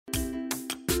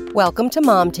Welcome to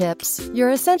Mom Tips, your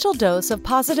essential dose of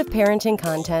positive parenting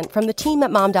content from the team at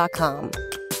Mom.com.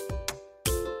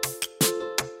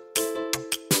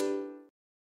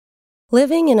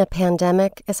 Living in a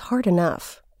pandemic is hard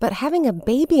enough, but having a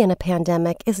baby in a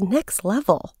pandemic is next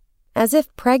level. As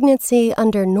if pregnancy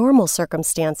under normal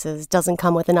circumstances doesn't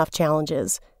come with enough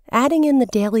challenges, adding in the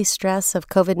daily stress of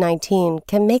COVID-19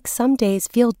 can make some days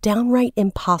feel downright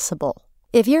impossible.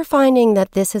 If you're finding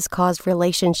that this has caused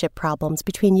relationship problems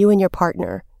between you and your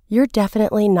partner, you're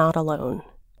definitely not alone.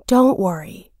 Don't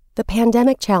worry. The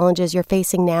pandemic challenges you're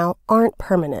facing now aren't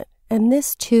permanent, and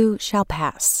this too shall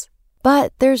pass.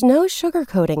 But there's no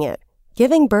sugarcoating it.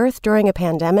 Giving birth during a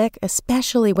pandemic,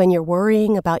 especially when you're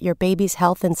worrying about your baby's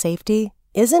health and safety,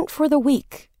 isn't for the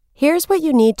weak. Here's what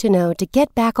you need to know to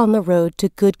get back on the road to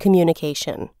good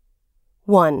communication.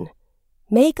 1.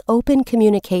 Make open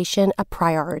communication a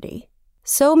priority.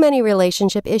 So many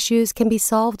relationship issues can be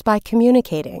solved by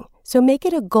communicating, so make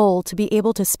it a goal to be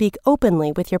able to speak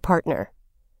openly with your partner.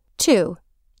 2.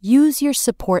 Use your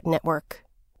support network.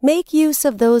 Make use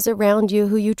of those around you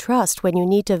who you trust when you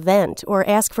need to vent or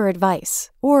ask for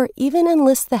advice, or even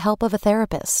enlist the help of a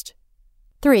therapist.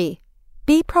 3.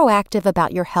 Be proactive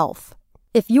about your health.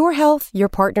 If your health, your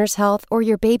partner's health, or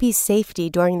your baby's safety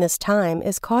during this time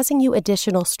is causing you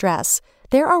additional stress,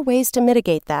 there are ways to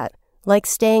mitigate that, like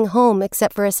staying home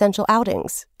except for essential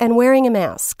outings and wearing a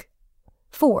mask.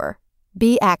 4.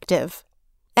 Be active.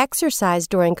 Exercise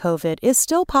during COVID is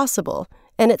still possible,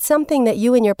 and it's something that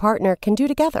you and your partner can do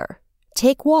together.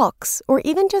 Take walks, or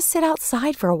even just sit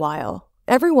outside for a while.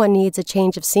 Everyone needs a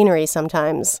change of scenery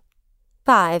sometimes.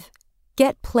 5.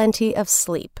 Get plenty of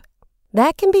sleep.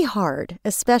 That can be hard,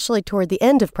 especially toward the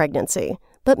end of pregnancy,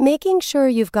 but making sure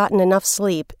you've gotten enough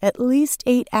sleep, at least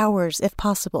 8 hours if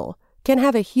possible, can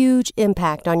have a huge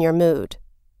impact on your mood.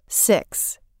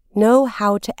 6. Know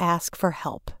how to ask for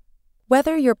help.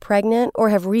 Whether you're pregnant or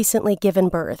have recently given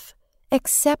birth,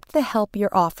 accept the help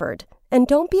you're offered, and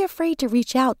don't be afraid to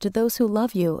reach out to those who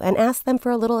love you and ask them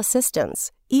for a little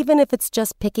assistance, even if it's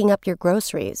just picking up your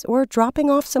groceries or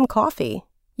dropping off some coffee.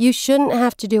 You shouldn't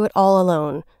have to do it all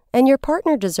alone, and your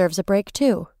partner deserves a break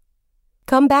too.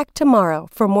 Come back tomorrow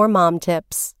for more mom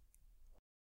tips.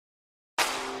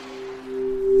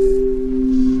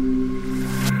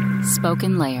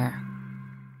 SpokenLayer.